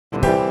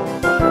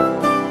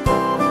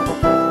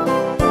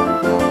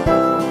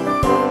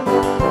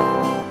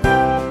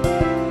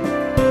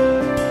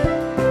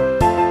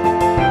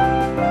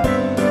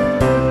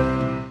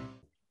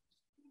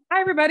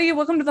everybody.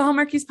 Welcome to the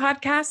Hallmark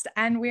podcast.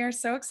 And we are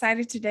so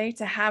excited today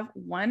to have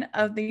one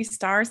of the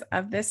stars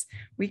of this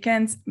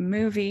weekend's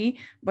movie,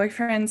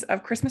 Boyfriends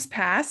of Christmas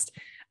Past.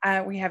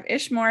 We have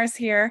Ish Morris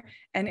here.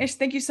 And Ish,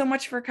 thank you so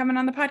much for coming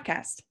on the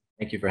podcast.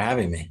 Thank you for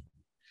having me.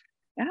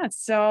 Yeah.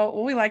 So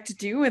what we like to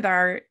do with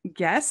our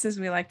guests is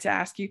we like to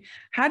ask you,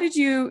 how did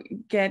you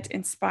get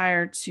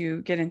inspired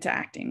to get into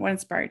acting? What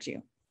inspired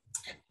you?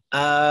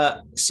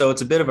 So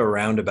it's a bit of a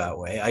roundabout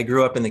way. I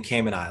grew up in the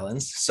Cayman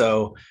Islands.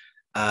 So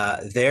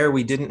there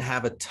we didn't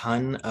have a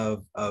ton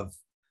of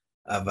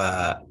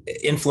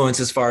influence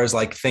as far as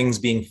like things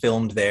being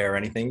filmed there or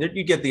anything.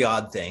 You get the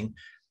odd thing.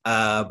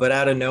 But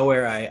out of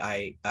nowhere,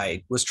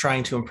 I was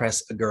trying to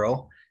impress a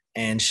girl,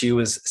 and she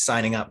was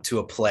signing up to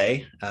a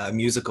play, a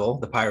musical,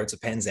 The Pirates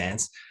of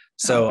Penzance.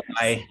 So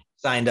I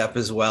signed up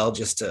as well,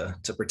 just to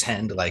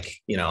pretend like,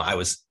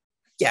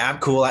 I'm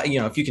cool.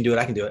 If you can do it,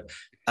 I can do it.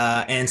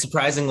 And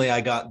surprisingly,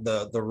 I got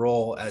the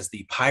role as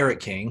the Pirate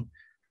King.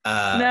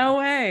 No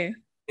way.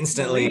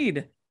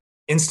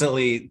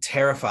 Instantly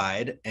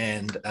terrified,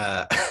 and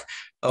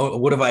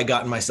what have I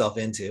gotten myself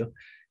into?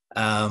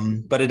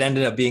 But it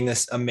ended up being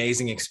this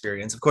amazing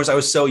experience. Of course, I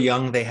was so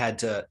young, they had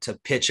to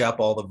pitch up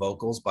all the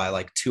vocals by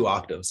like 2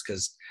 octaves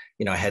because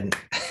I hadn't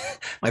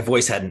my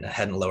voice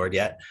hadn't lowered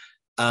yet.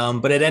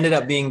 But it ended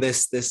up being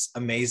this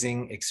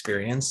amazing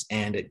experience,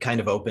 and it kind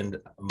of opened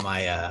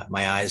my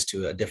eyes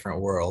to a different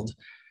world.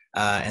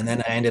 And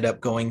then I ended up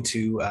going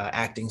to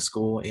acting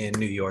school in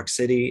New York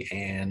City,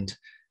 and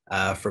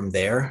from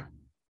there,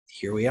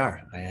 here we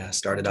are. I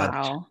started out.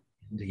 Wow.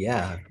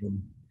 Yeah.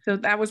 So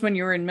that was when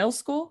you were in middle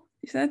school,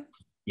 you said?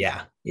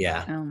 Yeah.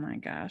 Oh my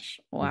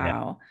gosh.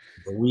 Wow.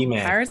 Yeah. The wee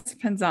man. Pirates of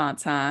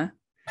Penzance, huh?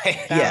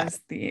 Yeah.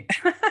 Was the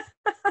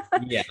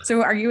Yeah.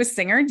 So are you a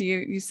singer? Do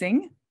you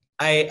sing?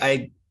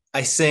 I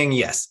sing.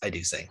 Yes, I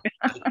do sing.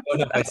 I don't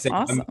know if I sing,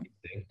 awesome.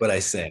 Amazing, but I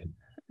sing.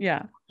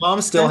 Yeah.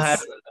 Mom still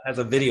has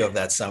a video of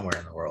that somewhere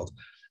in the world.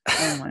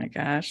 Oh my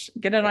gosh.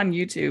 Get it on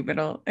YouTube.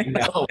 It'll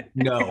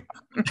No.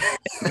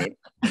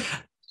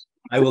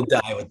 I will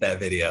die with that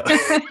video.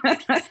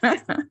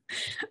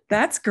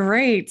 That's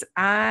great.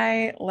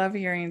 I love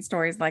hearing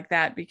stories like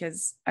that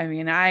because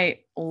I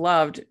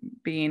loved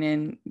being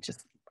in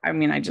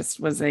I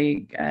just was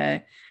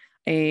a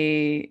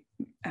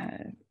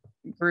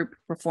group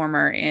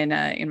performer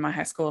in my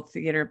high school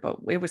theater, but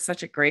it was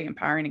such a great,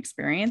 empowering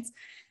experience.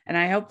 And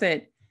I hope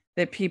that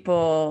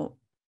people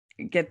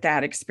get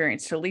that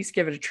experience to at least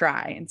give it a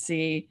try and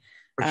see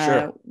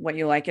what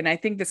you like. And I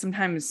think that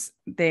sometimes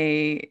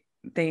they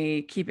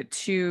keep it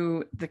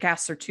the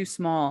casts are too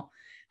small.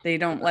 They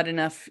don't let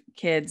enough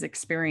kids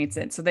experience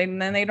it. So then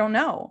they don't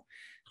know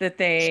that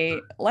they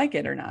like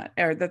it or not,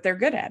 or that they're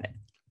good at it.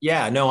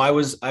 Yeah, no, I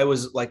was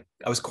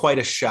quite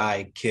a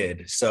shy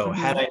kid. So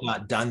had I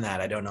not done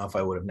that, I don't know if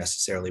I would have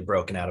necessarily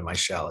broken out of my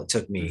shell. It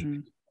took me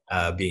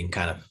being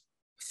kind of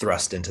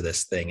thrust into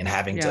this thing and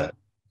having to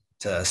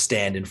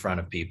stand in front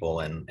of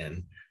people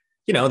and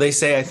they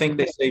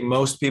say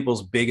most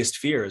people's biggest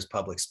fear is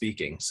public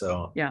speaking.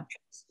 So yeah,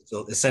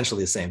 it's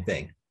essentially the same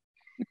thing.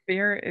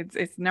 Fear,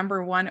 it's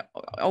number one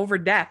over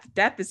death.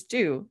 Death is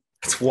 2.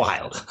 It's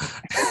wild.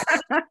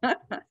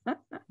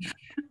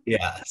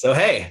 Yeah. So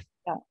hey.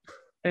 Yeah.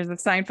 There's a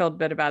Seinfeld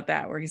bit about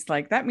that where he's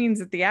like, that means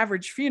at the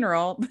average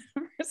funeral,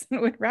 the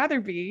person would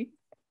rather be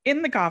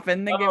in the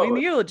coffin than giving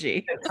the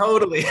eulogy.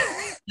 Totally.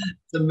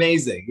 It's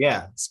amazing.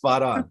 Yeah.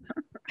 Spot on.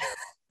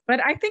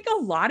 But I think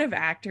a lot of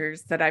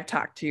actors that I've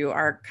talked to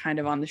are kind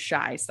of on the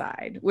shy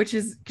side, which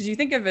is because you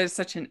think of it as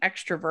such an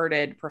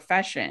extroverted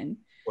profession.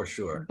 For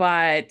sure.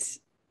 But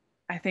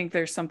I think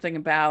there's something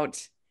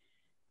about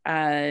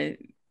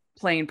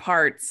playing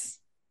parts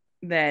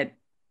that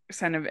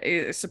kind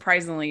of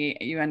surprisingly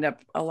you end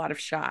up a lot of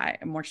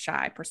more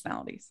shy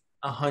personalities.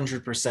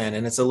 100%.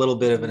 And it's a little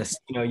bit of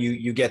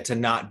you get to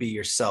not be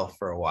yourself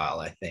for a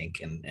while, I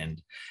think.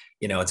 And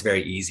it's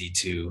very easy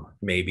to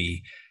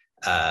maybe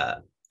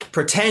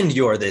pretend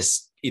you're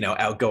this,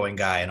 outgoing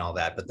guy and all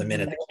that. But the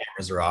minute the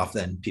cameras are off,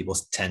 then people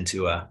tend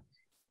to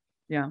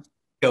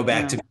go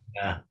back to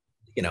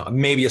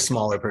maybe a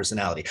smaller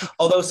personality.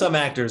 Although some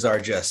actors are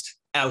just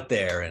out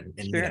there and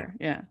sure.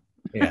 Yeah.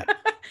 Yeah.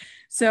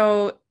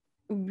 So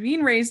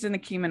being raised in the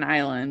Cayman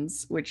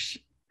Islands,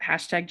 which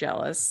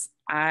 #jealous,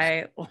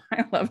 I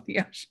love the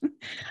ocean.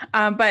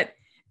 But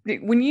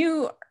when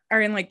you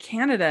are in like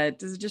Canada,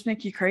 does it just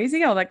make you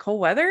crazy, all that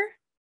cold weather?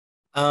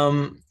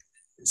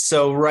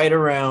 So right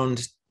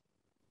around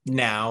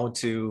now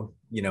to,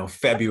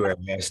 February,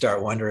 I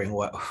start wondering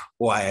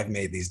why I've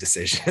made these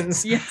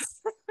decisions. Yes.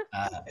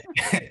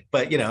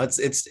 But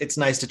it's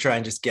nice to try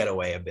and just get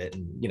away a bit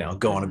and,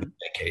 go on a bit of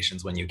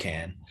vacations when you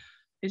can.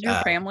 Is your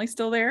family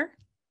still there?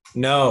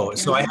 No.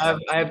 So I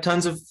have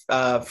tons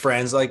of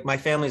friends. Like my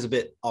family's a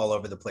bit all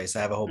over the place.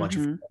 I have a whole bunch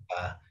of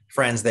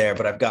friends there,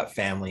 but I've got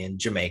family in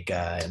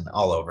Jamaica and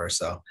all over.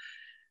 So,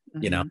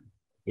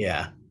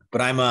 yeah. But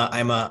I'm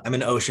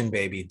an ocean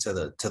baby to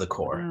the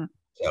core.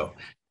 So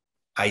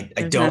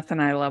There's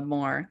nothing I love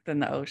more than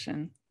the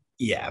ocean.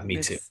 Yeah, me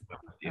too.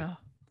 Oh,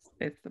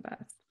 it's the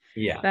best.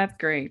 Yeah. That's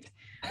great.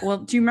 Well,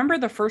 do you remember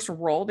the first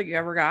role that you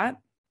ever got?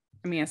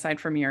 I mean, aside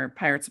from your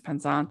Pirates of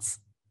Penzance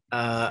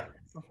Uh,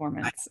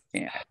 performance,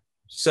 yeah,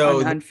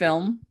 so on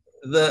film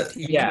or the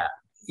TV.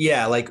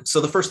 yeah, like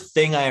so the first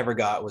thing I ever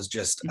got was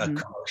just a Mm-hmm.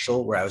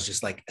 commercial where I was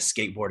just like a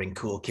skateboarding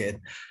cool kid.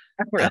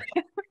 Oh, Uh,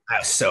 really? I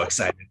was so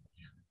excited.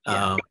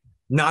 Yeah. Um,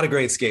 Not a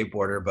great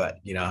skateboarder, but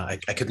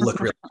I could look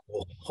really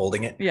cool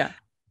holding it. Yeah.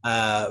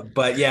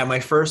 But yeah, my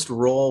first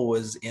role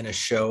was in a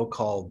show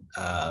called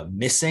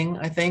Missing,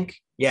 I think.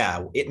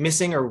 Yeah, it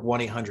Missing or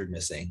 1-800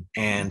 Missing,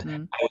 and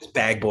Mm-hmm. I was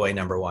bag boy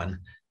number one.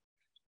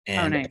 Oh,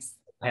 And nice.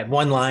 I had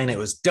one line. It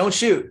was "Don't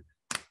shoot,"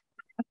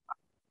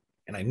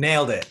 and I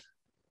nailed it.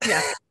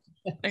 Yeah.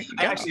 There you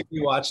I go. actually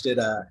rewatched it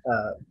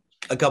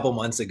a couple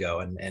months ago,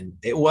 and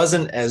it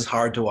wasn't as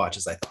hard to watch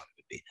as I thought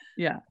it would be.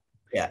 Yeah.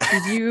 Yeah.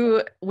 Did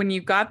you, when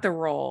you got the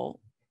role,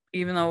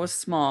 even though it was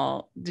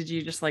small, did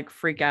you just like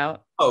freak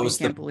out? Oh, You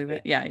can't believe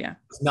it. Yeah. Yeah.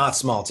 was not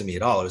small to me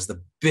at all. It was the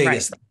Right.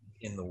 biggest thing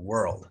in the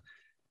world.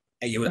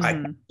 I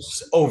Mm-hmm.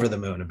 was over the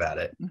moon about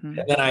it. Mm-hmm.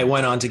 And then I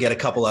went on to get a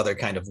couple other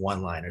kind of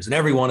one-liners, and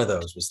every one of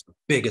those was the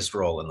biggest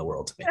role in the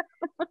world to me.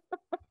 I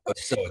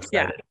was so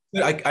Yeah. excited. I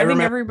I think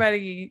remember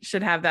everybody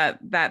should have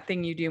that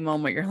thing you do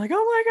moment. You're like,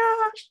 oh my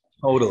gosh.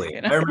 totally. You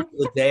I know? remember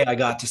the day I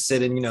got to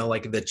sit in,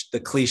 like the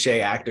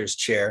cliche actor's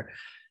chair,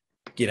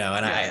 and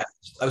Yeah.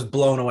 I was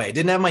blown away. It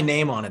didn't have my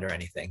name on it or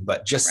anything,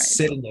 but just Right.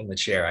 sitting in the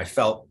chair, I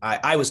felt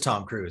I was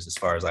Tom Cruise as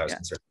far as I was Yeah.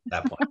 concerned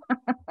at that point.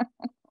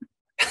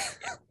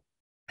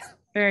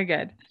 Very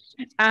good.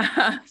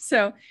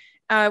 So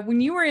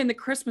when you were in the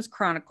Christmas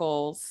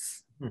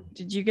Chronicles,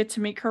 did you get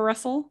to meet Kurt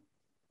Russell?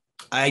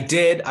 I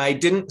did. I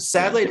didn't, Yeah.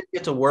 sadly, I didn't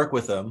get to work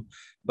with him,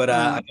 but I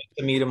Mm. got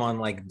to meet him on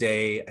like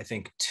day, I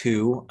think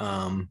 2,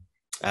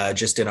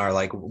 just in our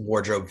like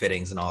wardrobe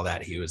fittings and all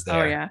that. He was Oh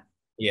there. yeah.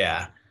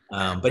 Yeah.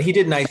 But he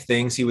did nice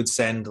things. He would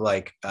send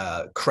like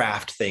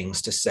craft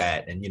things to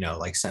set and,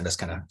 like send us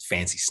kind of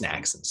fancy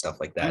snacks and stuff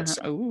like that.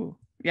 So, Oh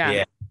yeah.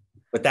 yeah.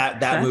 But that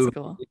That's movie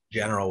cool. in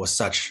general was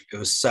such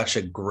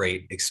a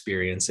great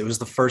experience. It was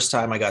the first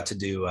time I got to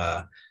do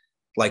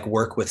like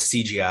work with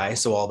CGI,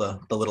 so all the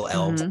little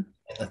elves Mm-hmm.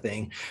 and the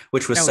thing,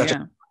 which was Oh such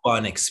yeah. a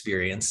fun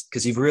experience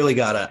because you've really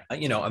got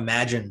to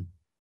imagine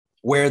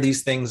where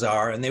these things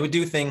are, and they would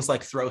do things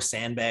like throw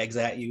sandbags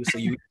at you, so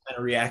you kind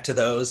of react to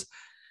those.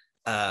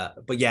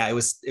 But yeah, it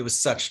was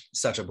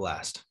such a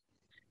blast.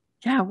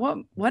 Yeah.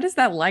 What is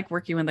that like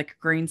working with like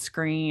a green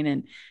screen?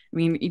 And I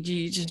mean, do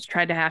you just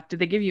try to did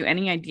they give you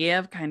any idea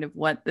of kind of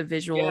what the Yeah,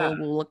 visual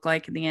will look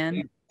like in the they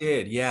end?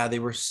 did. Yeah, they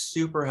were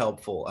super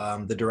helpful.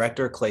 The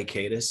director Clay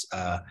Cadis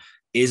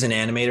is an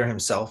animator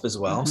himself as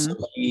well, so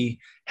Mm-hmm. he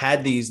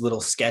had these little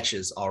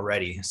sketches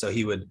already. So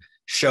he would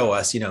show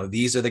us,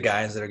 these are the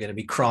guys that are going to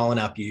be crawling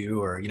up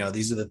you, or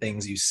these are the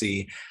things you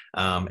see.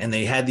 And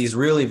they had these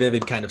really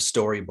vivid kind of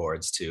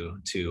storyboards to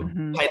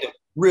Mm-hmm. kind of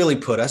really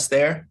put us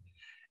there.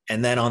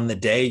 And then on the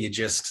day, you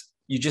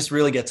just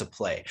really get to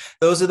play.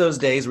 Those are those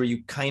days where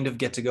you kind of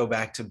get to go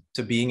back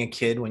to being a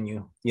kid when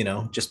you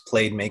just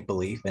played make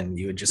believe, and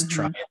you would just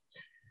try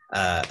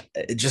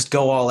Mm-hmm. just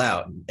go all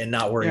out and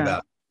not worry Yeah.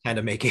 about kind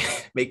of making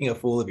making a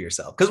fool of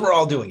yourself, because we're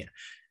all doing it.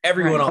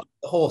 Everyone Right. on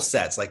the whole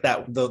sets like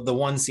that. The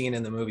one scene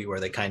in the movie where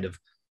they kind of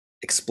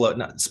explode,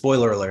 not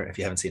spoiler alert if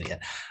you haven't seen it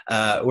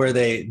yet, where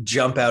they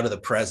jump out of the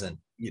present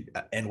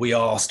and we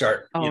all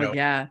start Oh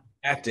yeah.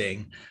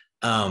 acting.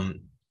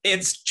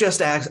 It's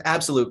just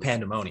absolute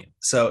pandemonium.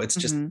 So it's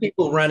just Mm-hmm.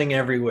 people running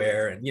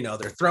everywhere, and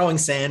they're throwing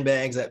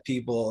sandbags at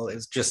people.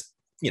 It's just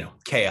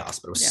chaos,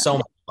 but it was Yeah. so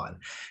much fun.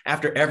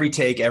 After every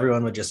take,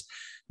 everyone would just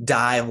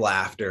die of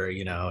laughter,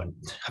 and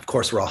of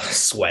course we're all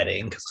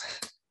sweating.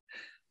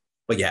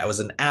 But yeah, it was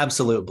an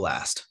absolute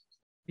blast.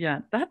 Yeah,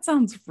 that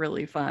sounds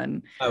really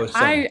fun. I was so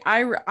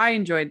I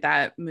enjoyed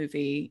that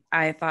movie.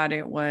 I thought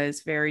it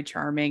was very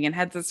charming and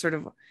had this sort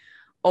of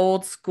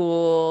old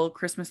school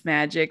Christmas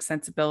magic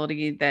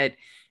sensibility that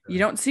you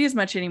don't see as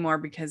much anymore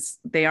because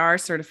they are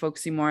sort of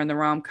focusing more on the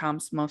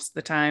rom-coms most of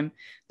the time.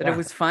 That it yeah.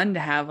 was fun to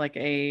have like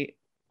a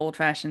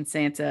old-fashioned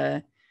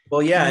Santa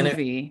Well, yeah,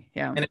 movie.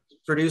 Yeah. and it's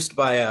produced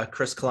by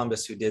Chris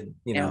Columbus, who did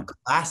Yeah.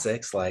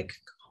 classics like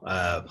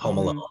Home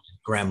Alone,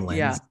 Mm-hmm. Gremlins.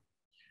 Yeah.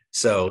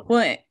 So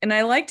Well, and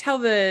I liked how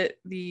the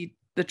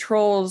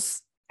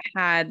trolls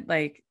had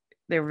like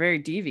they were very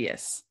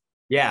devious.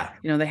 yeah,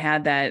 They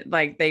had that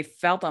like they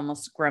felt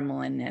almost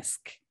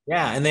gremlin-esque.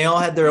 yeah, and they all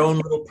had their own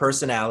little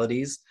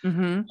personalities.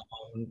 Mm-hmm.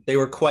 They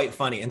were quite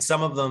funny, and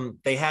some of them,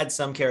 they had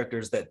some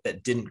characters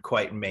that didn't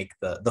quite make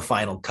the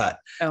final cut.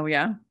 Oh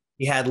yeah.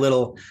 He had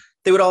little,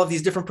 they would all have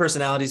these different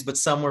personalities, but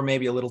some were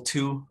maybe a little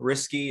too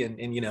risky,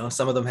 and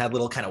some of them had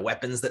little kind of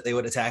weapons that they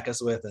would attack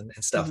us with and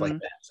stuff like Mm-hmm.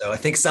 that. So I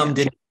think some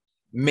did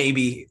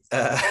maybe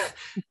pass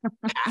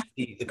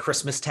the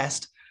Christmas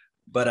test,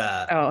 but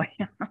Oh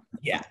yeah.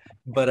 yeah,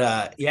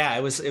 but yeah,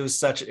 it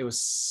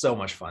was so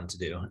much fun to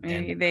do.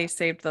 Maybe And they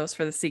saved those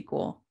for the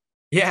sequel.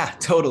 yeah,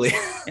 totally.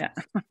 Yeah.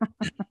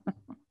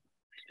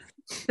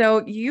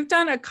 So you've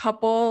done a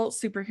couple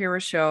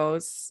superhero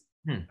shows,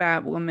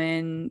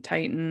 Batwoman,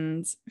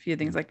 Titans, a few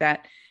things like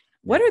that.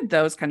 What are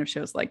those kind of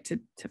shows like to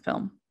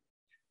film?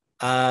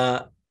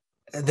 Uh,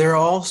 they're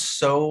all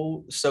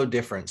so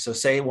different. So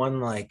say one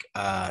like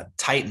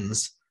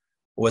Titans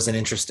was an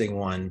interesting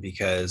one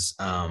because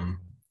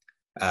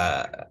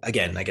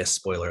again, I guess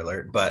spoiler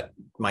alert, but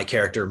my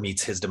character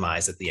meets his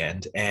demise at the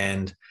end,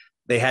 and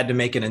they had to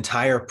make an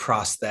entire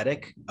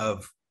prosthetic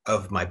of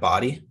my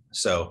body.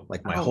 So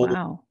like Oh,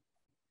 wow.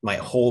 my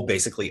whole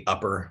basically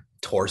upper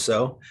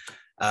torso.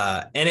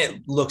 And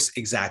it looks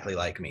exactly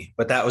like me.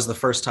 But that was the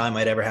first time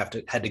I'd ever had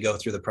to go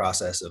through the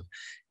process of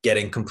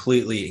getting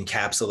completely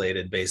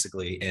encapsulated,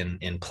 basically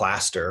in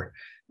plaster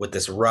with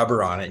this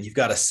rubber on it. And you've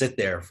got to sit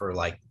there for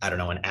like, I don't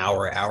know, an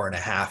hour and a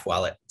half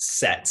while it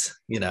sets,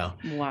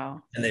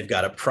 Wow. and they've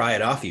got to pry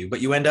it off you. But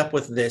you end up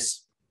with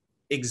this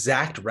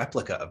exact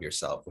replica of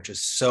yourself, which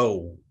is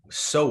so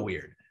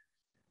weird.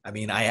 I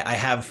mean, I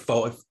have if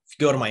you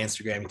go to my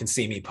Instagram, you can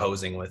see me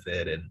posing with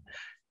it and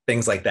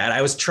things like that.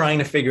 I was trying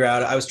to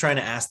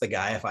ask the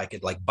guy if I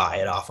could like buy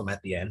it off him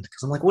at the end,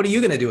 because I'm like, what are you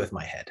going to do with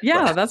my head?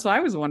 Yeah, But that's what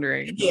I was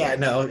wondering. yeah,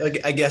 no,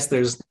 I guess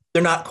they're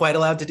not quite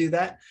allowed to do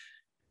that.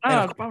 And Oh,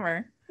 of course,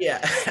 bummer.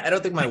 yeah, I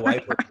don't think my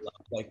wife would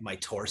love like my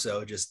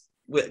torso, just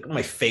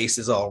my face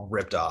is all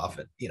ripped off,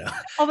 and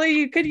Although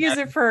you could use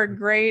it for a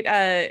great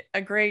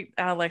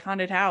like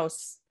haunted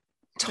house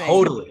thing.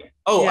 totally.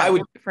 Oh, Yeah,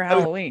 for I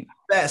would Halloween.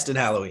 best in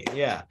Halloween.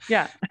 Yeah.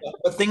 Yeah.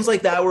 But things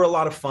like that were a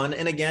lot of fun.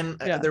 And again,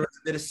 Yeah. there was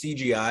a bit of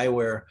CGI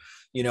where,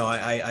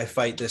 I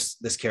fight this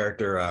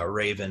character,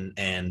 Raven,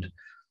 and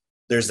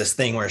there's this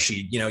thing where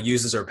she,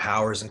 uses her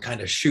powers and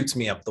kind of shoots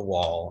me up the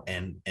wall.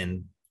 And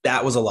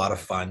that was a lot of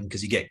fun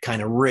because you get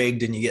kind of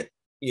rigged and you get,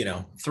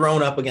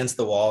 thrown up against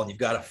the wall, and you've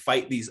got to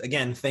fight these,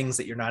 again, things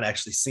that you're not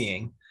actually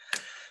seeing.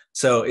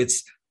 So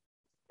it's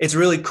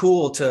really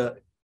cool to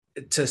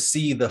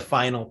see the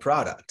final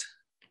product,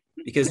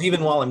 because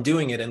even while I'm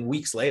doing it and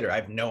weeks later, I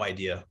have no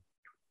idea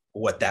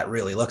what that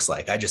really looks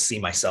like. I just see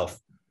myself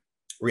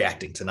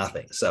reacting to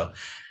nothing. So,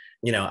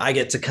 I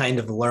get to kind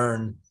of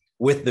learn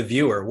with the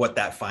viewer what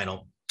that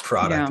final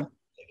product, Yeah.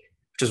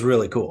 which is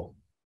really cool.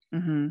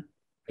 Mm-hmm.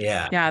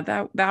 Yeah. Yeah,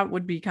 that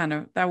would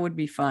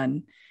be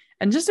fun.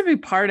 And just to be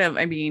part of,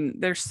 I mean,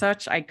 there's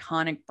such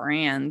iconic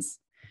brands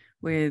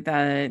with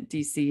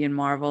DC and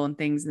Marvel and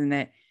things, and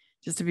that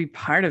just to be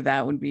part of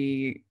that would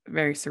be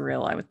very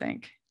surreal, I would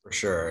think. For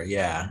sure.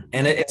 Yeah.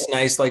 And it's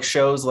nice, like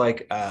shows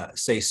like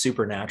say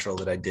Supernatural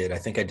that I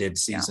think I did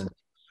Yeah. season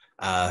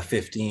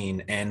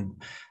 15,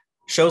 and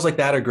shows like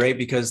that are great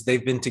because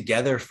they've been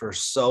together for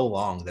so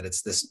long that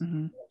it's this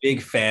Mm-hmm.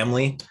 big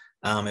family.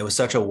 It was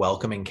such a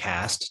welcoming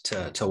cast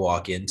to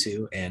walk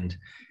into, and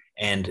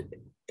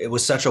it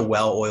was such a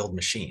well-oiled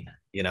machine.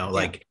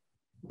 Like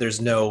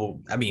there's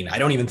no, I mean, I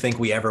don't even think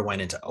we ever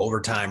went into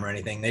overtime or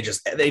anything.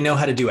 They know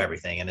how to do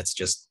everything, and it's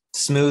just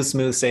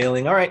smooth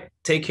sailing. All right,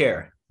 take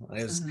care.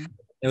 Mm-hmm.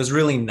 It was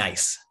really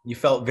nice. You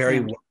felt very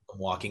Yeah. welcome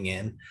walking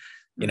in.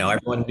 Mm-hmm.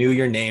 Everyone knew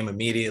your name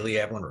immediately.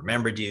 Everyone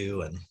remembered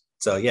you, and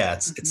so yeah,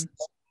 it's Mm-hmm.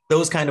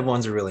 those kind of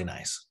ones are really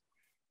nice.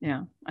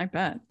 Yeah, I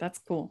bet. That's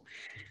cool.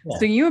 Yeah,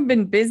 So you have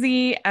been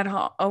busy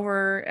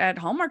over at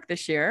Hallmark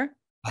this year.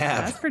 I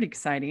That's have. pretty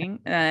exciting.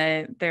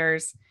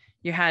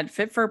 You had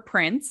Fit for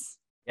Prince.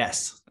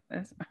 Yes.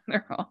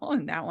 They're all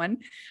in that one.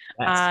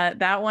 Yes.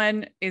 That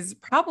one is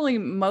probably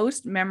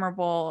most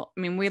memorable.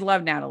 I mean, we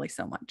love Natalie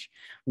so much,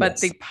 but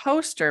Yes. the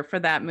poster for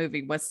that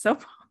movie was so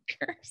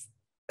bonkers.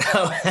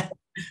 Oh,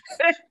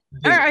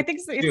 Or I think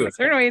do it.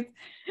 certainly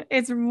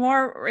it's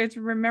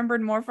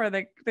remembered more for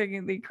the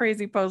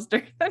crazy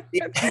poster than for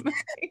the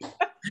movie.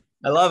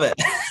 I love it.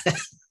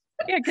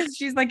 Yeah, because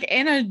she's like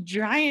in a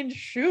giant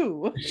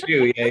shoe.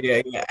 Shoe.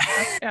 Yeah.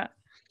 Yeah.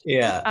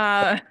 Yeah.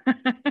 Uh,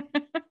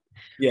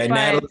 Yeah. but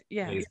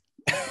Natalie.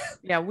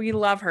 yeah, we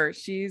love her.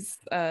 She's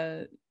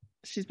been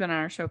on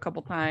our show a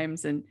couple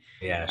times, and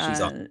Yeah,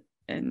 she's awesome.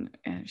 and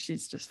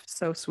she's just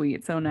so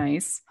sweet, so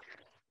nice.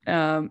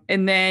 And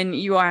then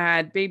you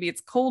had Baby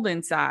It's Cold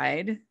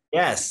Inside.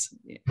 Yes.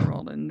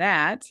 Rolled in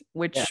that,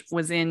 which Yes.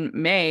 was in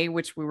May,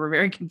 which we were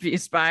very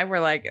confused by.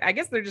 We're like, I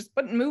guess they're just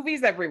putting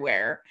movies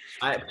everywhere.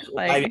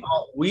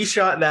 We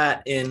shot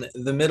that in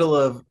the middle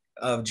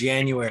of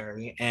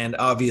January, and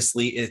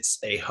obviously it's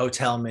a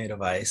hotel made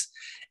of ice.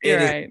 It You're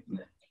is right. the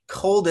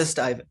coldest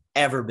I've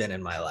ever been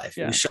in my life.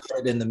 Yeah. We shot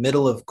it in the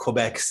middle of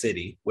Quebec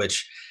City,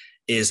 which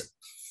is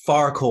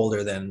far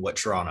colder than what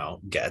Toronto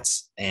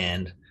gets,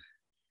 and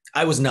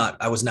I was not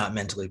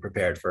mentally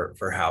prepared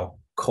for how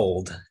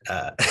cold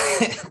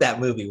that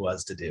movie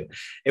was to do.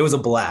 It was a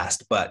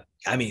blast, but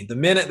I mean, the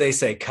minute they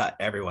say cut,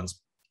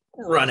 everyone's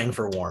running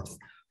for warmth.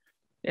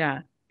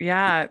 Yeah.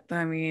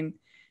 I mean,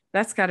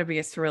 that's got to be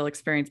a surreal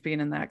experience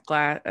being in that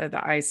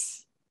the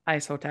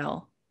ice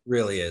hotel.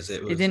 Really is.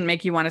 It didn't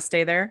make you want to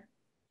stay there.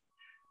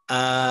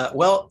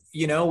 Well,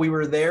 we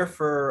were there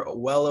for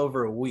well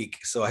over a week,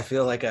 so I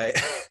feel like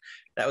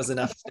that was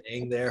enough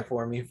staying there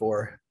for me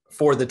for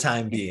the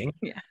time being.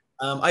 Yeah.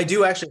 I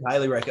do actually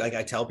highly recommend. Like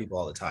I tell people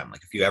all the time,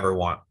 like if you ever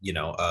want,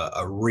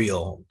 a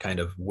real kind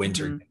of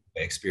winter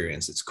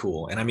experience, it's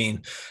cool. And I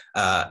mean,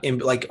 in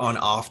like on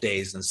off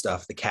days and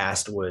stuff, the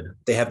cast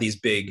they have these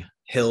big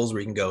hills where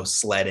you can go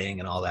sledding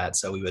and all that.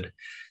 So we would,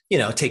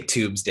 take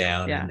tubes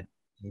down, Yeah. and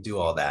and do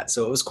all that.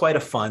 So it was quite a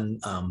fun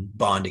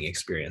bonding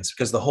experience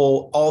because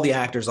all the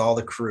actors, all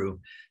the crew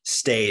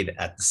stayed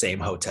at the same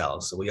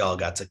hotel. So we all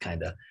got to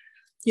kind of,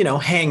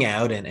 hang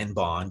out and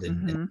bond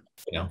and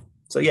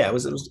so yeah, it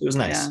was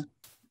nice. Yeah.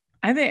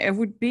 I think it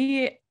would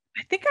be,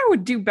 I think I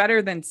would do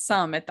better than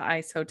some at the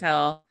Ice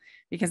Hotel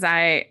because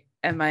I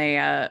am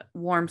a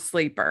warm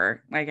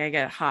sleeper. Like I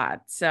get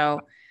hot. So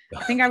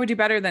I think I would do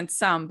better than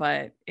some,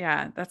 but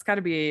yeah, that's got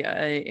to be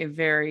a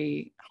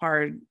very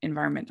hard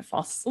environment to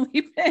fall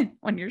asleep in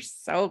when you're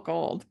so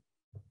cold.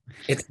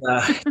 It's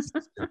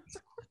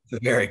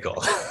very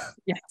cool.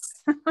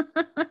 Yes.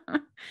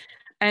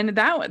 And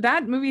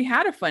that movie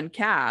had a fun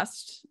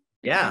cast.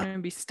 If you're Yeah. going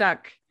to be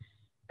stuck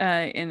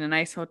in a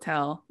nice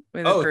hotel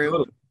with a Oh, group,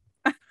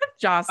 totally.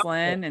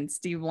 Jocelyn and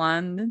Steve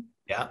Lund.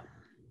 Yeah.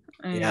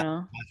 You Yeah.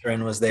 know,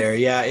 Catherine was there.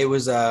 Yeah. It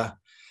was a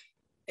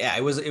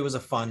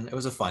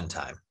fun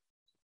time.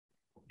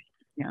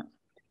 yeah.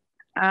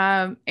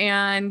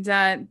 And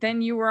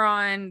then you were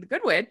on The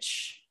Good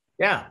Witch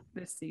Yeah.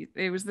 this season.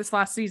 It was this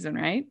last season,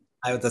 right?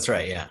 That's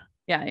right. Yeah.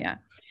 Yeah, yeah.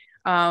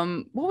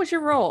 What was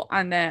your role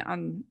on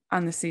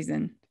the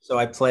season? So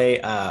I play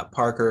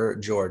Parker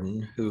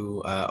Jordan,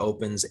 who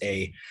opens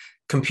a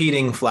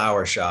competing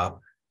flower shop.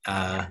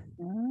 Yeah,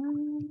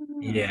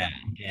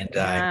 and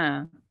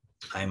Yeah.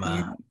 I'm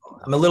You-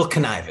 I'm a little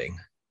conniving.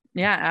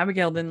 yeah,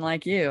 Abigail didn't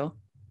like you.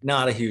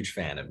 Not a huge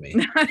fan of me.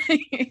 Not a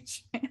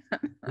huge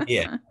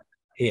Yeah, fan.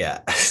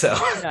 yeah. So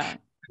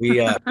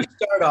Yeah, we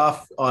start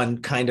off on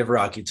kind of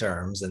rocky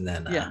terms, and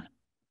then yeah.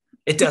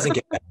 it doesn't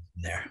get better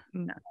from there.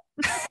 No.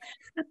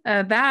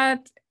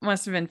 That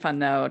must have been fun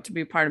though, to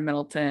be part of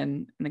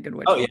Middleton and the Good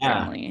Witch Oh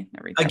yeah. family and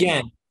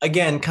everything.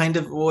 Again, kind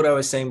of what I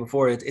was saying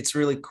before. It's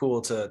really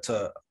cool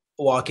to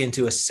walk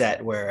into a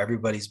set where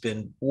everybody's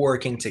been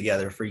working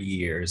together for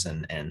years,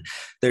 and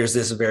there's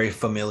this very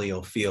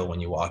familial feel when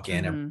you walk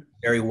in, Mhm.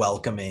 very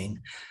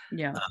welcoming.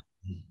 Yeah.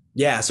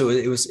 Yeah, so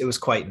it was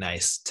quite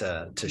nice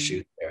to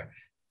shoot there.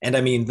 And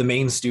I mean, the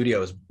main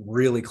studio is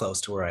really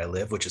close to where I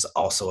live, which is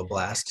also a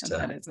blast.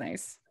 That is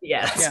nice.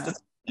 Yeah, Yeah.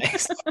 that's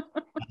nice.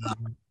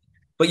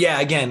 But yeah,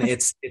 again,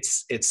 it's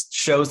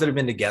shows that have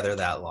been together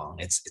that long.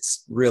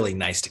 It's really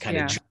nice to kind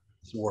Yeah. of join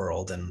this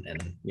world and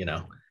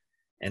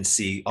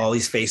see all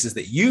these faces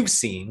that you've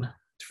seen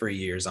for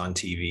years on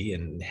TV.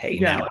 And hey,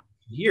 Yeah. now I'm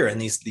here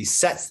and these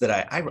sets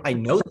that I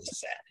know this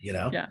set.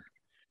 Yeah.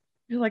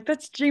 You're like,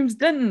 that's James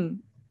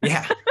Denton.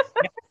 Yeah,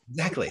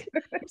 exactly.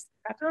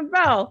 Catherine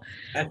Bell.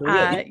 That's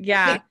real.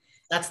 Yeah.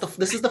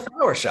 This is the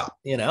flower shop,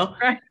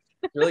 Right.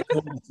 It's really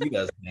cool to see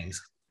those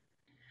things.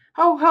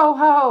 Ho, ho,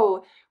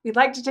 ho. We'd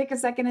like to take a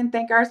second and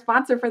thank our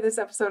sponsor for this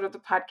episode of the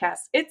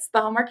podcast. It's the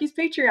Hallmarkies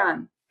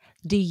Patreon.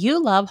 Do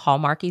you love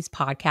Hallmarkies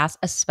podcast,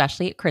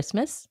 especially at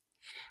Christmas?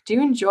 Do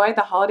you enjoy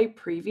the holiday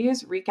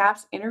previews,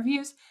 recaps,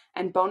 interviews,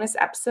 and bonus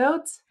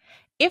episodes?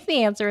 If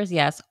the answer is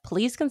yes,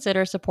 please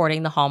consider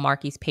supporting the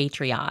Hallmarkies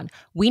Patreon.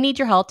 We need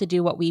your help to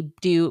do what we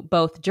do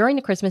both during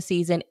the Christmas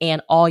season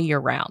and all year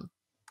round.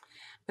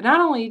 But not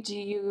only do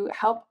you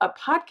help a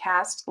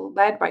podcast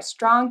led by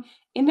strong,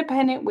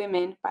 independent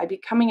women by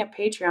becoming a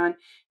Patreon,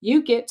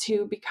 you get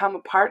to become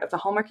a part of the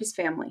Hallmarkies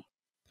family.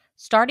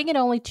 Starting at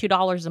only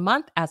 $2 a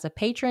month as a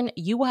patron,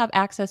 you will have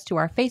access to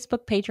our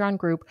Facebook Patreon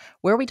group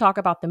where we talk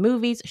about the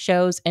movies,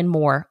 shows, and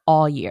more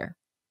all year.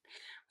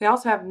 We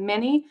also have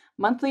many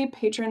monthly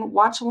patron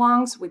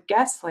watch-alongs with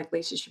guests like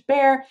Lacey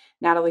Chabert,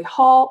 Natalie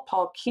Hall,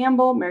 Paul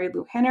Campbell, Mary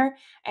Lou Henner,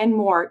 and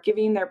more,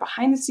 giving their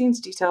behind-the-scenes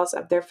details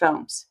of their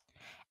films.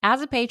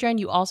 As a patron,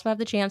 you also have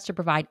the chance to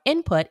provide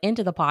input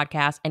into the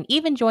podcast and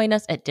even join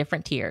us at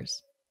different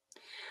tiers.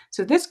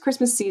 So this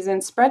Christmas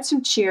season, spread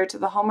some cheer to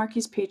the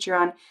Hallmarkies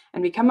Patreon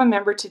and become a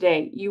member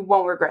today. You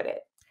won't regret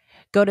it.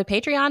 Go to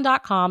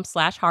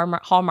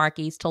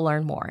patreon.com/Hallmarkies to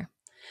learn more.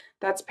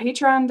 That's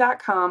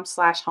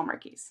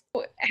patreon.com/Hallmarkies.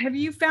 Have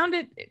you found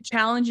it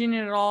challenging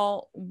at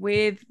all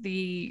with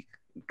the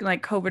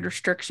COVID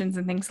restrictions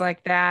and things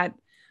like that?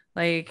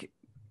 Like,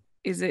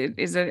 is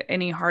it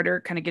any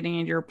harder kind of getting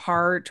into your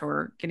part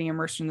or getting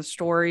immersed in the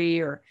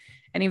story or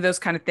any of those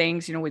kind of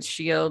things, with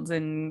shields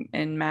and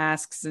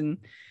masks and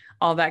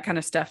all that kind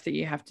of stuff that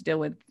you have to deal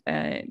with,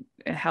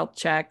 health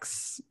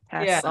checks,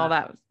 tests, all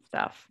that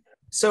stuff?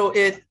 So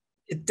it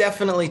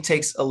definitely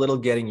takes a little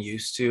getting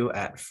used to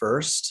at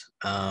first.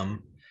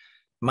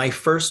 My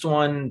first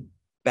one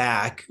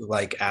back,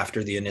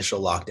 after the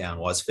initial lockdown,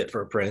 was Fit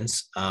for a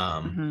Prince.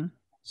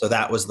 So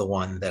that was the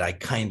one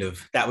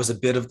that that was a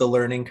bit of the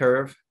learning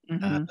curve.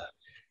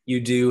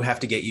 You do have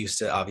to get used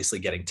to obviously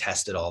getting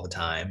tested all the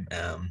time.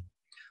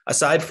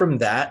 Aside from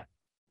that,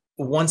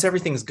 once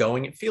everything's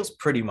going, it feels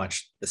pretty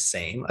much the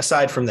same.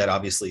 Aside from that,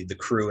 obviously the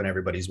crew and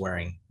everybody's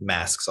wearing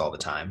masks all the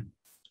time.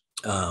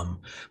 But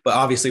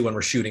obviously when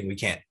we're shooting, we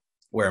can't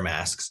wear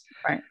masks.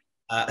 Right.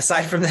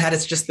 Aside from that,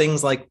 it's just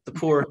things like the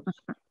poor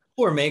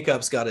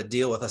makeup's got to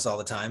deal with us all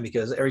the time,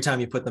 because every time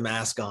you put the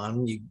mask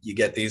on, you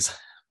get these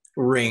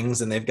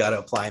rings and they've got to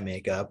apply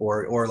makeup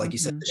or like you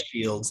said, the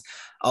shields.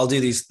 I'll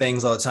do these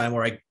things all the time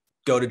where I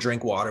go to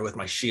drink water with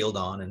my shield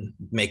on and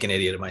make an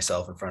idiot of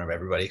myself in front of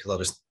everybody because I'll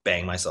just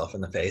bang myself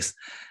in the face.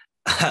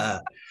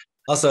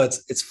 Also,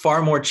 it's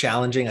far more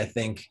challenging, I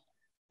think,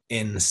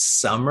 in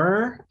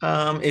summer.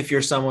 If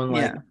you're someone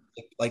Yeah.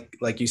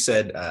 like you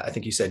said, I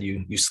think you said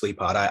you sleep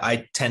hot.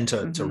 I tend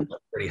to run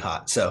pretty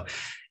hot. So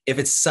if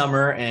it's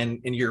summer and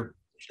you're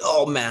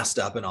all masked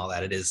up and all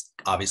that, it is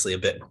obviously a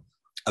bit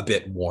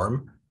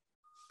warm.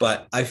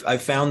 But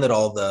I've found that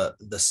all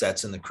the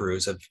sets and the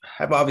crews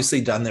have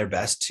obviously done their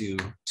best to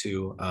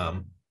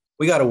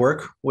we got to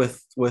work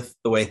with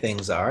the way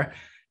things are,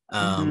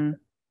 and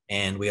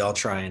we all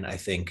try and, I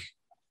think,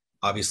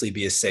 obviously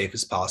be as safe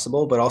as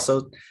possible, but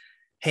also,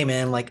 hey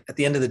man, like at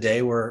the end of the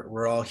day,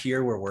 we're all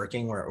here, we're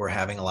working, we're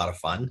having a lot of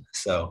fun.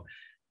 So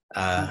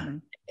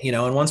you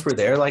know, and once we're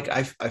there, like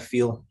I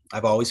feel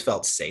I've always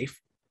felt safe.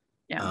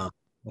 Yeah.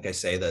 Like I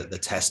say, the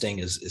testing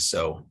is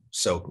so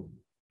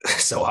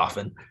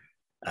often.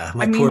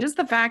 I mean, just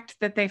the fact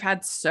that they've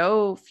had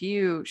so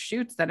few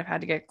shoots that have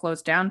had to get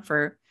closed down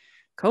for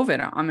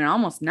COVID. I mean,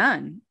 almost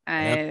none.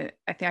 I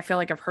feel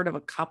like I've heard of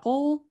a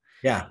couple.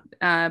 Yeah.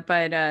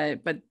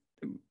 But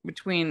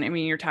between, I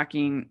mean, you're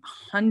talking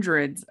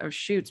hundreds of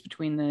shoots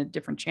between the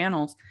different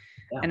channels,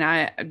 and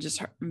I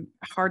just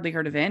hardly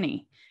heard of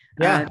any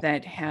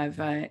that have,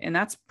 and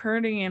that's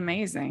pretty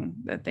amazing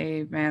that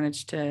they've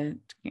managed to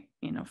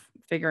you know,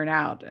 figure it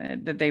out,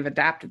 that they've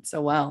adapted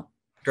so well.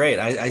 Great.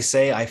 I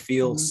say I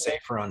feel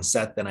safer on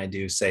set than I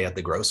do, say, at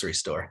the grocery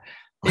store.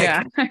 Like,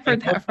 yeah, I've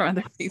heard that from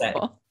other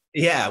people.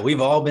 Yeah,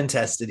 we've all been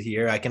tested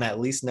here. I can at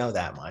least know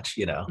that much,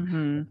 you know.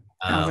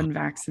 I've been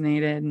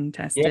vaccinated and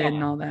tested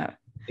and all that.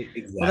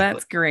 Exactly. Well,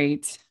 that's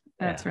great.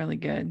 That's really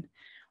good.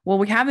 Well,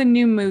 we have a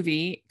new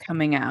movie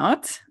coming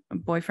out,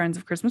 Boyfriends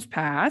of Christmas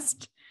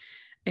Past,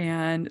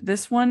 and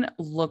this one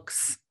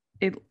looks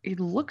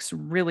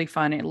really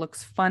fun. It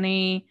looks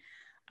funny.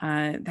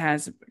 It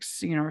has,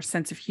 you know, a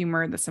sense of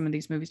humor that some of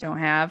these movies don't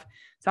have.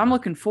 So I'm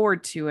looking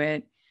forward to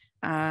it.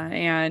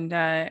 And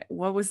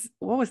what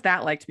was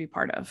that like to be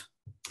part of?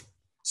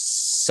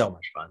 So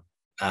much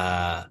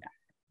fun.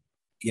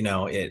 You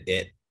know,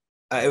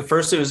 at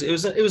first it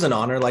was an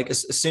honor. Like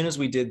as soon as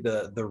we did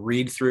the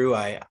read through,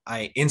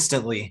 I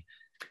instantly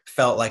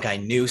felt like I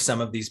knew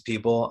some of these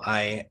people.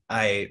 I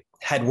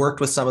had worked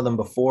with some of them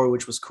before,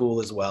 which was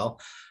cool as well.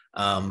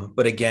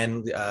 But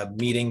again,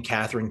 meeting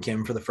Catherine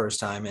Kim for the first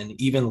time, and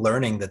even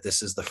learning that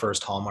this is the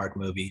first Hallmark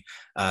movie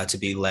to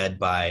be led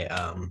by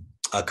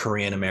a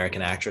Korean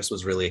American actress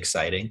was really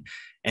exciting.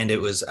 And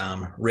it was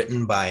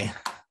written by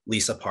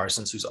Lisa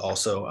Parsons, who's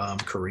also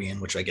Korean,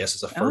 which I guess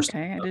is a first.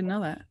 Okay, I didn't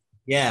know that.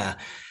 Yeah,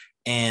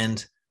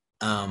 and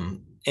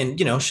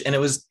you know, and it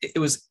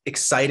was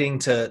exciting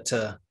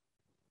to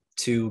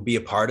be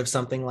a part of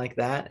something like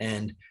that,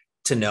 and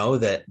to know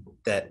that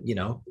you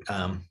know,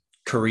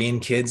 Korean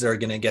kids are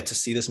going to get to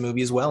see this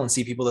movie as well and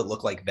see people that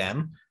look like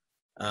them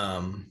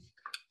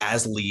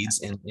as leads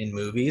in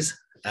movies.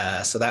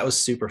 So that was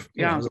super.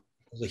 You know, it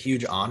was a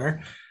huge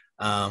honor.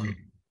 And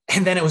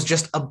then it was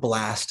just a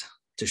blast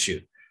to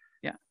shoot.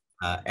 Yeah.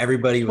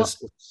 Everybody was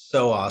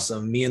so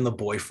awesome. Me and the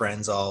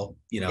boyfriends all,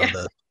 you know,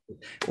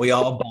 we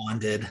all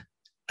bonded.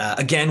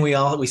 Again,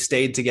 we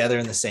stayed together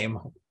in the same,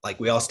 like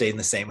we all stayed in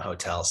the same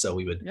hotel. So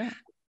we would,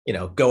 you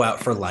know, go out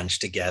for lunch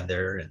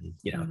together and,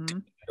 you know,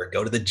 or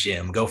go to the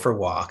gym, go for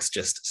walks,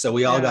 just so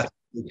we all got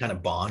to kind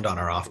of bond on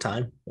our off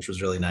time, which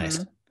was really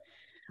nice.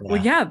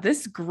 Well,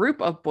 this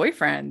group of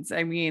boyfriends,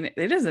 I mean,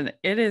 it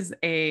is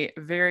a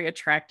very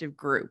attractive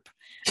group.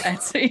 And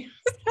so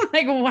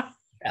like, wow.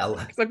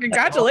 So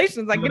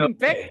congratulations on getting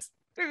picked.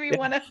 If you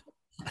want to.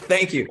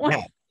 Thank you.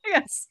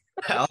 Yes.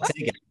 I'll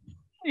take it.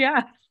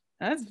 Yeah.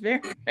 That's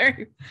very,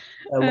 very,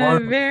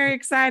 very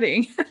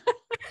exciting.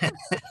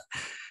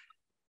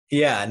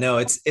 Yeah, no,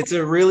 it's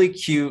a really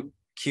cute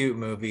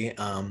movie.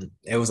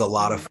 It was a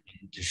lot of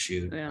fun to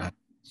shoot.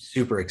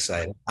 Super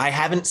excited. I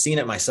haven't seen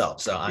it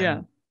myself, so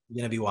I'm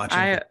gonna be watching.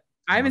 I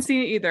haven't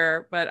seen it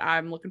either, but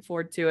I'm looking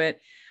forward to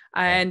it.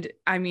 And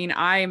I mean,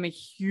 I am a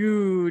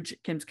huge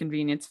Kim's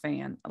Convenience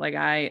fan. Like,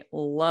 I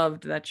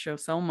loved that show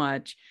so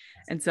much,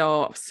 and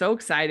so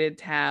excited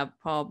to have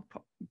Paul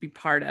be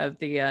part of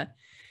the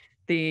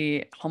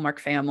Hallmark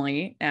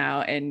family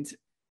now. And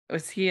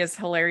was he as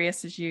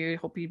hilarious as you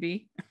hope he'd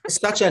be?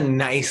 Such a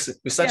nice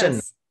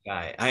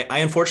guy. I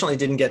unfortunately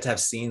didn't get to have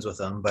scenes with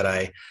him, but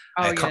I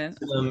caught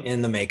him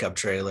in the makeup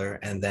trailer,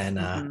 and then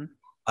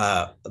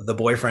the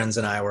boyfriends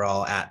and I were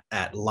all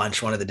at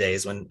lunch one of the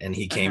days and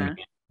he came.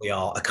 We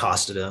all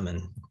accosted him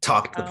and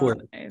talked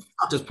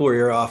his poor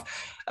ear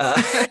off.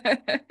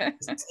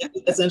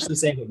 Essentially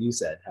saying what you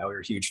said, how we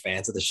were huge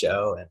fans of the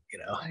show, and you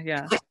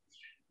know.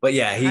 But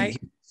he's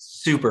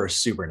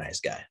super nice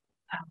guy.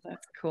 Oh,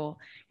 that's cool.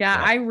 Yeah,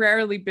 I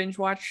rarely binge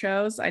watch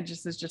shows.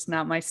 It's just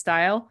not my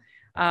style.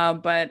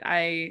 But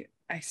I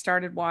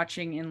started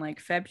watching in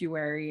like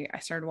February. I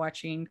started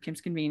watching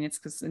Kim's Convenience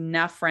because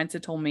enough friends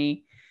had told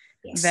me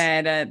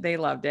that they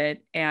loved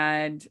it.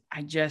 And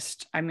I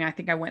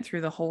think I went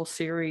through the whole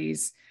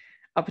series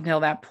up until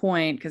that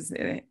point because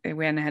we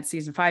hadn't had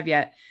season 5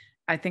 yet.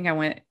 I think I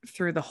went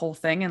through the whole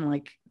thing in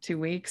like 2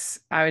 weeks.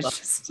 I was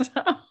just,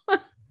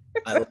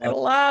 I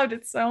loved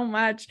it so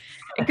much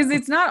because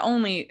it's not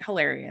only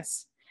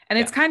hilarious And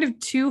it's kind of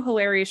two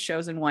hilarious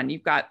shows in one.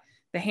 You've got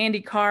the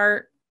handy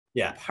car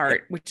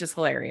part, which is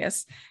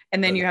hilarious.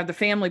 And then you have the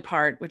family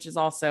part, which is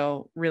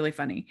also really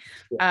funny.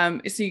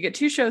 So you get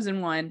two shows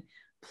in one,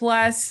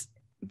 plus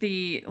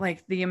the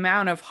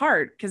amount of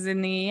heart, because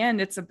in the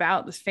end it's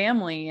about this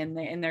family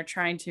and they're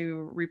trying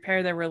to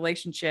repair their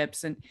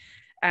relationships.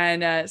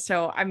 And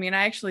so, I mean,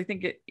 I actually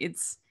think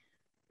it's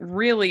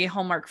really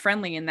Hallmark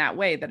friendly in that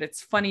way, that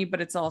it's funny,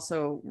 but it's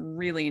also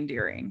really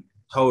endearing.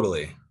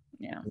 Totally.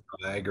 Yeah.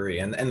 I agree.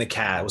 And the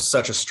cast was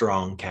such a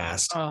strong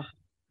cast. Oh,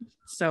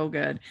 so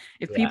good.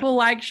 If people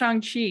like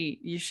Shang-Chi,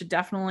 you should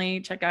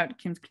definitely check out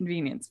Kim's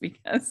Convenience,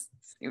 because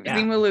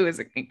Simu Liu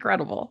is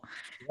incredible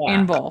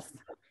in both.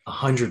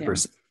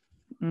 100%.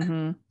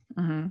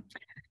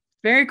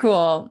 Very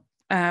cool.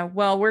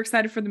 Well, we're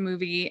excited for the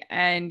movie,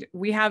 and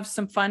we have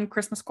some fun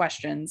Christmas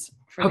questions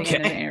for the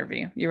end of the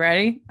interview. You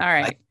ready? All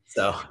right.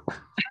 So,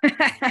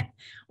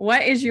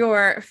 what is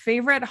your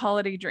favorite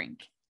holiday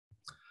drink?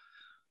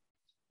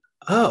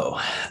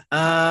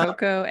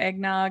 Cocoa,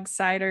 eggnog,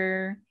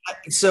 cider.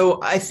 So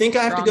I think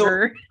I have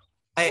stronger. to go.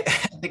 I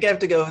think I have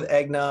to go with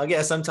eggnog.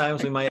 Yeah,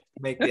 sometimes we might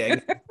make the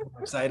eggnog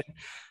more exciting.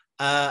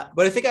 But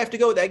I think I have to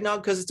go with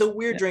eggnog because it's a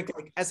weird drink.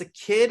 Like, as a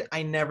kid,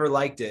 I never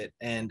liked it,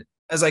 and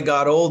as I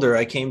got older,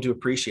 I came to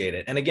appreciate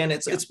it. And again,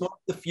 it's one of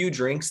the few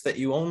drinks that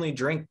you only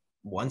drink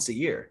once a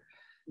year.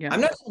 Yeah.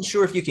 I'm not even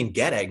sure if you can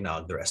get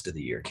eggnog the rest of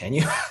the year. Can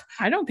you?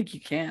 I don't think you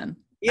can.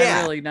 Yeah.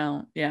 I really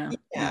don't. Yeah.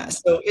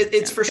 So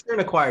it's for sure an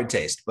acquired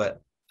taste, but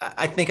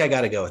I think I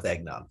got to go with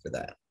eggnog for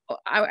that.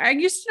 I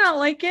used to not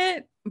like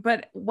it,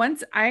 but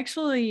once I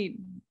actually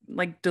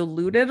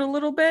dilute it a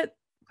little bit,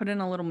 put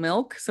in a little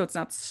milk so it's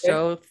not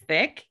so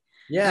thick.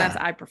 Yeah.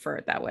 I prefer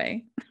it that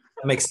way.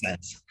 That makes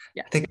sense.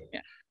 Yeah.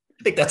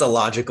 I think that's a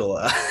logical.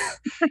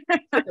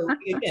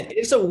 Again,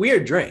 it's a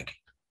weird drink.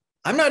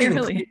 I'm not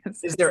even clear.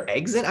 Is there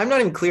eggs in? I'm not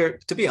even clear,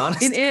 to be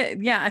honest. It is.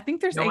 Yeah, I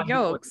think there's egg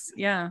yolks.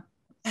 Yeah.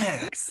 I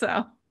think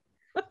so.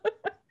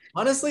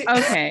 Honestly.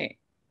 Okay.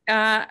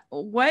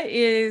 What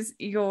is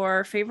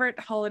your favorite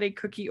holiday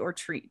cookie or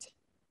treat?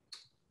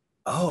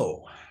 I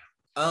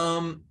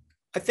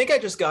think I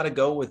just got to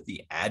go with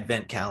the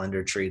advent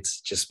calendar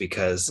treats, just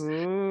because.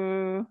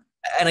 And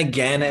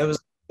again, it was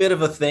a bit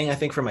of a thing, I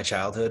think, from my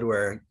childhood,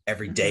 where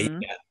every day,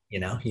 you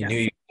knew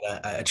you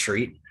got a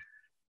treat.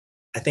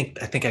 I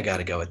think I got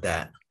to go with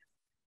that.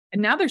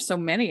 And now there's so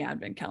many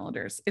advent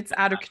calendars. It's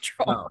out of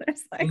control.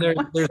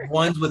 There's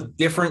ones with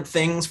different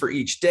things for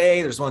each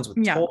day. There's ones with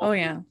toys. Oh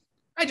yeah.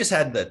 I just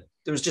had there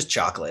was just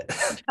chocolate.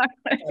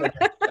 And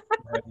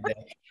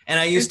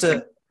I used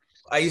to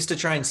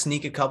try and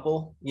sneak a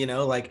couple,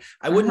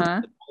 I wouldn't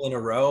put them all in a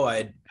row.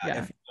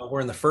 If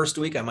we're in the first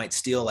week, I might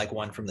steal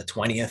one from the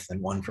 20th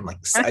and one from the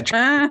side.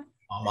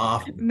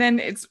 Off. And then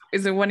is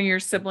it one of your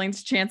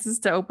siblings' chances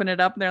to open it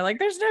up and they're like,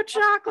 there's no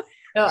chocolate?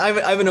 No,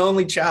 I'm an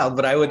only child,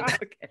 but I would.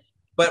 Okay.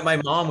 But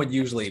my mom would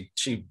usually.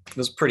 She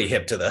was pretty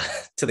hip to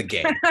the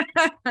game.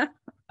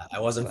 I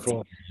wasn't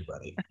fooling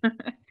anybody.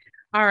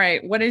 All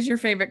right, what is your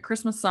favorite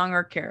Christmas song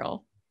or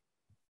carol?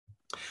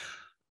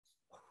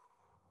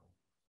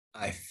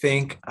 I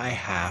think I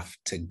have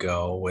to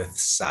go with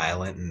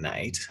Silent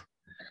Night.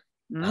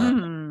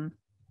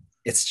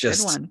 It's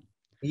just good one.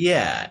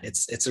 Yeah,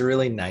 it's a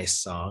really nice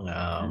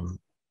song.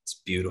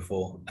 It's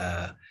beautiful.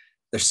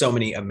 There's so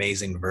many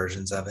amazing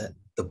versions of it.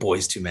 The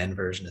Boys II Men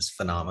version is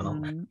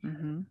phenomenal.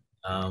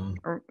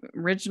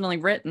 Originally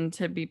written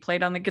to be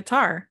played on the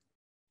guitar.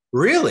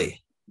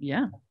 Really?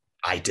 Yeah.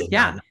 I did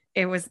not know.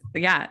 It was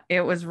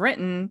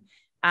written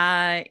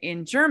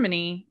in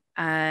Germany,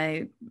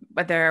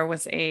 but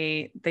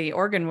the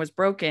organ was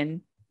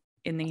broken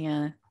in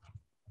the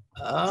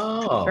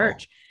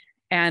church.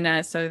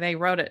 And so they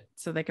wrote it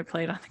so they could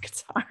play it on the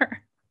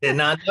guitar. Did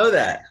not know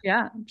that.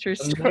 Yeah, true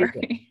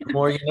story. The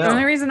more you know. The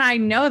only reason I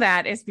know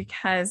that is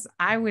because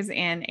I was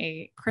in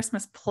a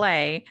Christmas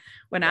play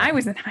when I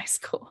was in high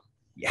school.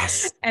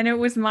 Yes. And it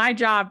was my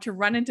job to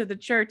run into the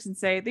church and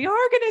say, the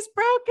organ is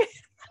broken.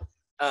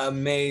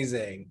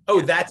 Amazing. Oh,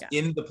 that's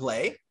in the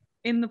play?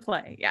 In the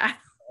play, yeah.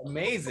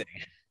 Amazing.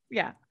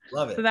 Yeah.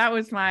 Love it. So that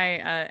was my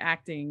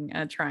acting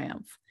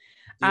triumph.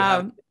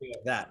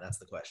 That's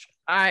the question.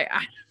 My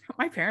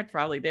parents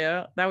probably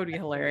do. That would be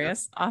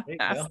hilarious. I'll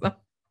ask them.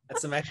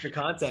 That's some extra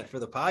content for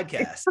the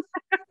podcast.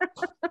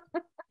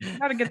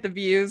 How to get the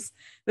views,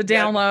 the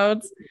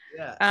downloads.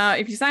 Yeah.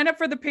 If you sign up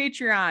for the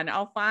Patreon,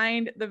 I'll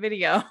find the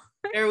video.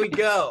 There we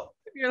go.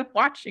 If you're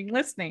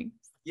listening.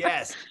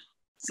 Yes.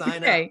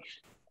 Sign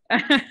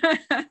up.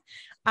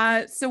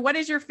 So what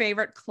is your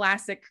favorite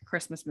classic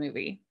Christmas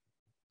movie?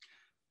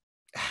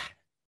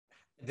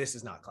 This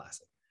is not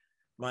classic.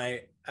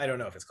 I don't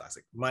know if it's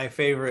classic. My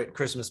favorite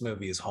Christmas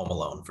movie is Home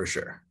Alone, for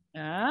sure.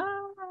 Yeah.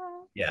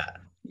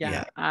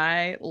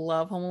 I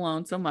love Home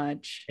Alone so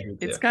much.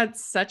 It's got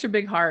such a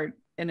big heart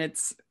and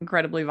it's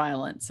incredibly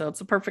violent. So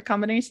it's a perfect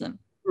combination.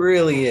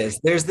 Really is.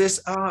 There's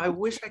this, I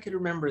wish I could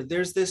remember.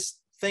 There's this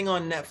thing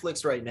on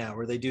Netflix right now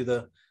where they do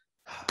the.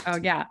 Oh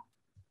yeah.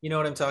 You know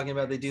what I'm talking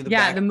about? They do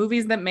the the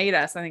movies that made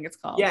us, I think it's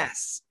called.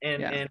 Yes.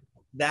 And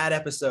that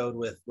episode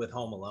with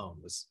Home Alone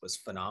was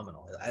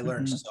phenomenal. I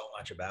learned Mhm. so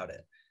much about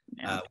it.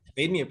 Yeah.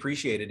 Made me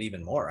appreciate it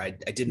even more. I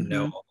didn't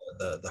know all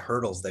the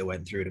hurdles they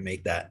went through to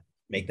make that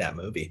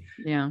movie.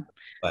 Yeah.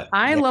 But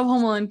I yeah, love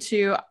Home Alone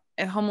too,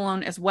 and Home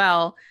Alone as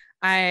well.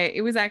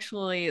 It was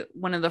actually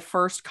one of the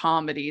first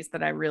comedies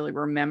that I really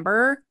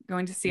remember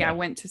going to see. Yeah. I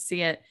went to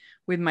see it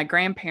with my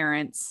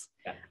grandparents.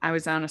 Yeah. I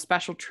was on a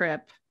special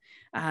trip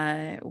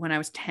when I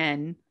was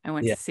 10. I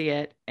went Yeah. to see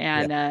it,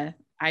 and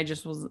I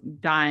just was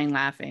dying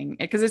laughing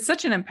because it's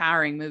such an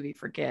empowering movie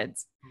for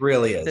kids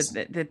really is.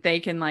 that they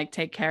can like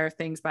take care of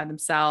things by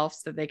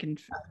themselves, that they can,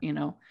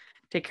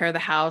 take care of the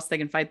house, they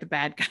can fight the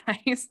bad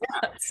guys.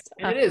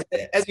 And it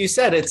is, as you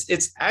said,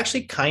 it's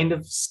actually kind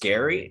of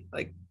scary.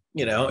 Like,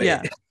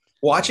 Yeah.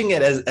 Watching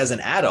it as an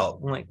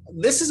adult, I'm like,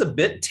 this is a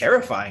bit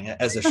terrifying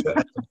as a show,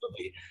 as a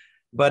movie,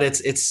 but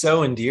it's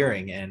so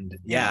endearing. And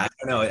I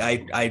don't know,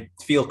 I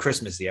feel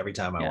Christmassy every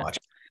time I watch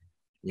it.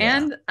 Yeah.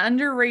 And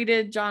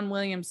underrated John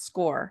Williams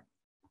score.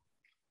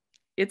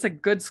 It's a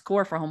good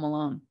score for Home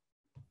Alone.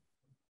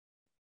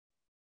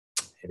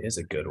 It is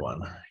a good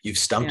one. You've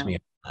stumped me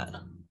on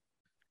that.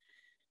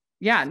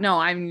 Yeah, no,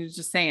 I'm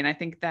just saying. I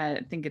think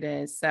it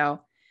is.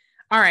 So,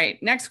 all right,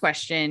 next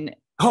question.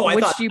 Oh, I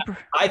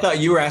thought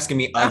you were asking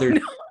me other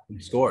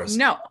scores.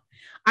 No,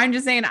 I'm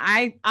just saying.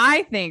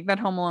 I think that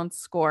Home Alone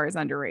score is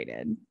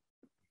underrated.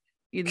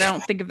 You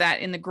don't think of that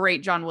in the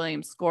great John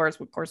Williams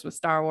scores, of course, with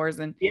Star Wars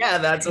and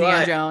that's Indiana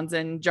why. Jones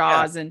and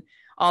Jaws and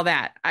all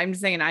that. I'm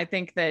just saying. I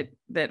think that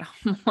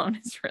Home Alone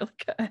is really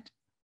good.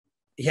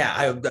 Yeah,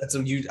 I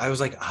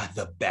was like,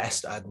 the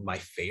best, my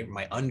favorite,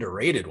 my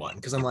underrated one,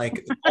 because I'm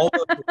like, all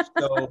of them are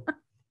so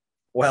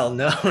well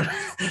known.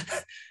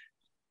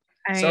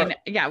 I mean,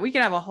 we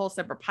could have a whole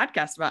separate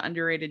podcast about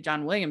underrated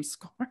John Williams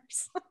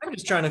scores. I'm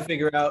just trying to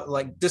figure out,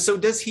 like,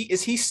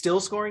 is he still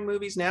scoring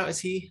movies now? Is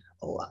he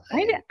alive?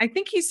 I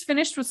think he's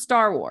finished with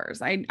Star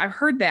Wars. I've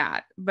heard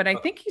that, but I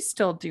think he's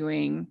still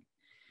doing.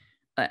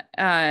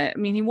 I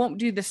mean, he won't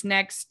do this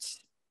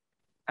next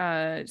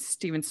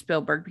Steven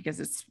Spielberg because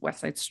it's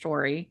West Side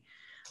Story,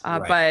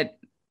 Right. but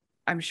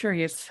I'm sure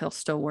he'll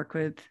still work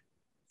with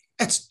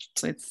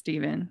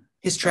Steven.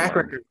 His track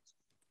record,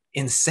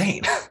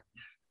 insane.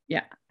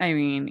 Yeah, I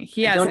mean,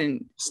 he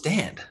hasn't.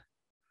 Stand.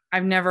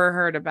 I've never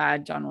heard a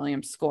bad John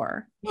Williams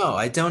score. No,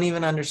 I don't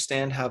even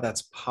understand how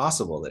that's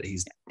possible that he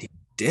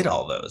did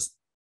all those.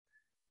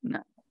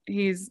 No,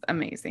 he's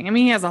amazing. I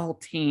mean, he has a whole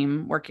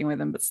team working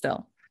with him, but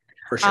still,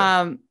 for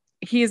sure.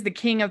 He is the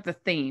king of the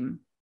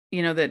theme.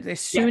 That as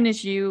soon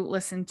as you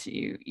listen to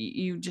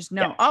you just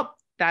know,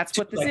 that's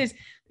what this is.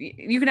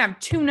 You can have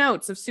 2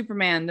 notes of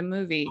Superman, the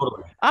movie.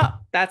 Totally. Oh,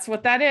 that's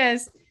what that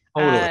is.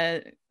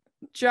 Totally.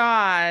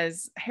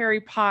 Jaws, Harry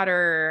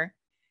Potter.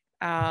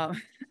 I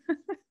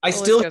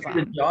still hear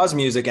the Jaws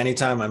music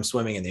anytime I'm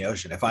swimming in the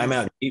ocean. If I'm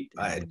out deep,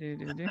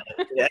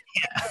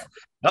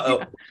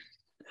 Uh-oh.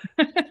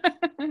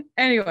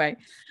 Anyway,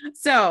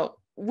 so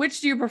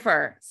which do you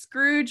prefer,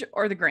 Scrooge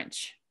or the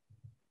Grinch?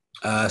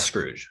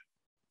 Scrooge.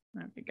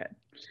 Okay, good.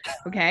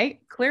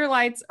 Okay, clear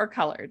lights or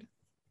colored?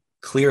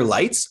 Clear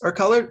lights or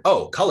colored?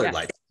 Oh, colored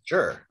lights.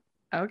 Sure.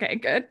 Okay,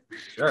 good.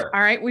 Sure. All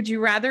right. Would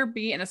you rather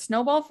be in a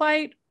snowball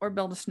fight or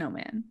build a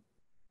snowman?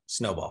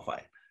 Snowball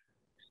fight.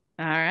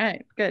 All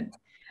right, good.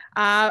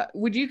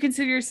 Would you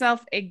consider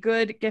yourself a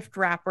good gift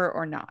wrapper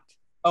or not?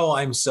 Oh,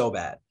 I'm so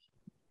bad.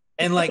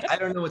 And like, I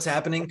don't know what's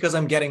happening because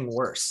I'm getting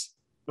worse.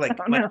 Like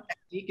my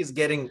technique is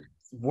getting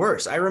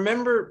worse. I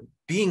remember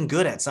being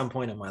good at some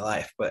point in my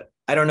life, but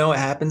I don't know what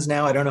happens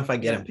now. I don't know if I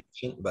get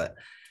impatient, but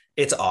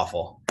it's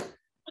awful.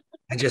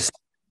 I just,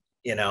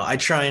 I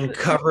try and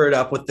cover it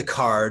up with the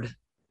card.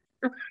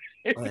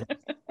 But,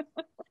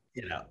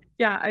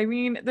 Yeah, I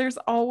mean, there's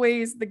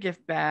always the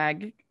gift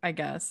bag, I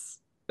guess.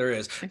 There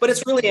is, but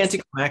it's really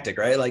anticlimactic,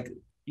 right? Like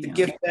the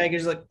gift bag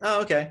is like,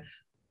 oh, okay.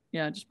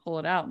 Yeah, just pull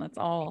it out and that's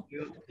all.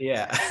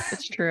 Yeah.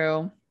 It's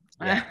true.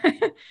 Yeah.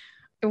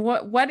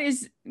 What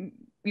is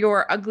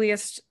your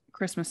ugliest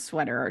Christmas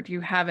sweater? Or do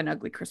you have an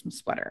ugly Christmas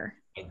sweater?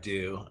 I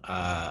do.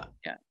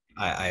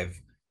 I've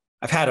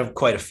had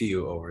quite a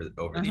few over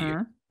the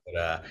years,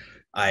 but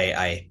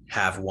I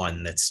have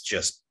one that's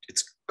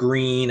it's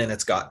green and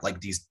it's got like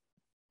these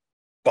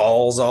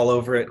balls all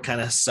over it, kind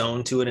of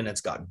sewn to it, and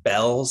it's got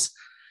bells.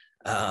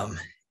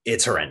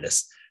 It's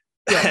horrendous.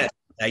 Yeah.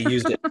 I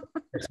used it for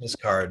a Christmas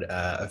card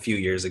a few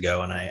years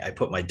ago, and I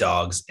put my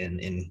dogs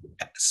in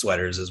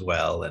sweaters as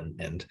well,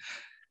 and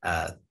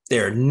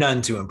they're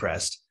none too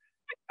impressed.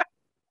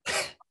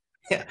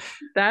 Yeah,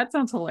 that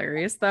sounds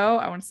hilarious, though.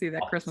 I want to see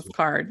that Christmas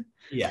card.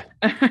 Yeah.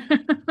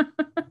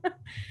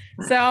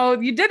 So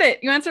you did it.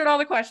 You answered all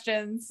the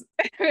questions.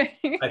 Good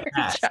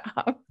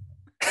job.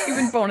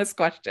 Even bonus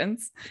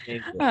questions.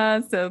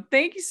 So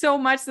thank you so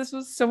much. This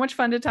was so much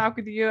fun to talk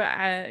with you.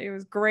 It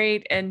was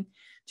great. And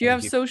do you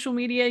have social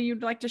media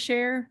you'd like to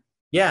share?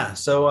 Yeah.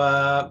 So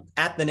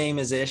at the name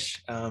is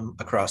Ish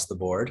across the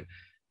board.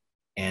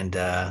 And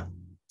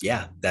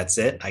that's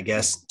it. I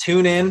guess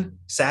tune in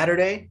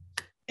Saturday,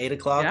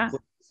 8:00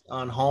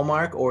 on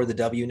Hallmark or the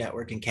W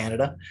Network in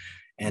Canada,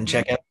 and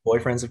check out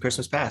Boyfriends of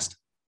Christmas Past.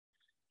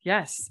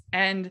 Yes.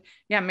 And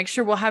yeah, make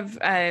sure we'll have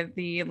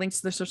the links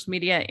to the social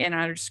media in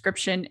our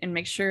description, and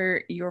make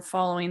sure you're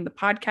following the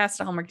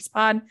podcast,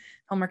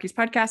 Hallmarkies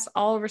Podcast,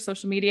 all over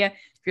social media.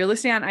 If you're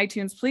listening on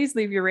iTunes, please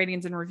leave your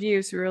ratings and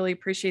reviews. We really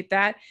appreciate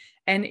that.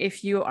 And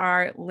if you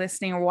are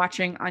listening or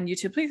watching on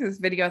YouTube, please give this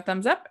video a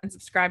thumbs up and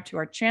subscribe to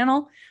our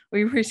channel.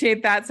 We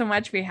appreciate that so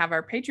much. We have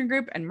our Patreon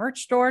group and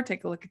merch store.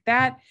 Take a look at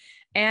that.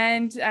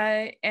 And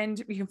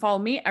you can follow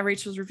me at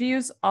Rachel's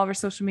Reviews, all of our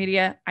social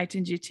media,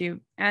 iTunes, YouTube,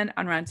 and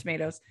on Rotten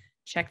Tomatoes.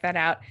 Check that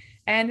out.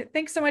 And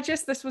thanks so much,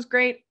 Is. This was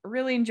great.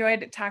 Really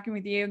enjoyed talking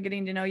with you,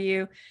 getting to know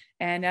you,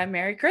 and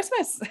Merry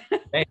Christmas.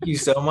 Thank you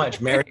so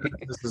much. Merry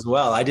Christmas as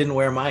well. I didn't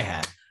wear my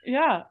hat.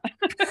 Yeah.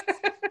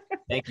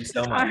 Thank you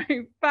so much. All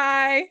right,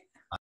 bye.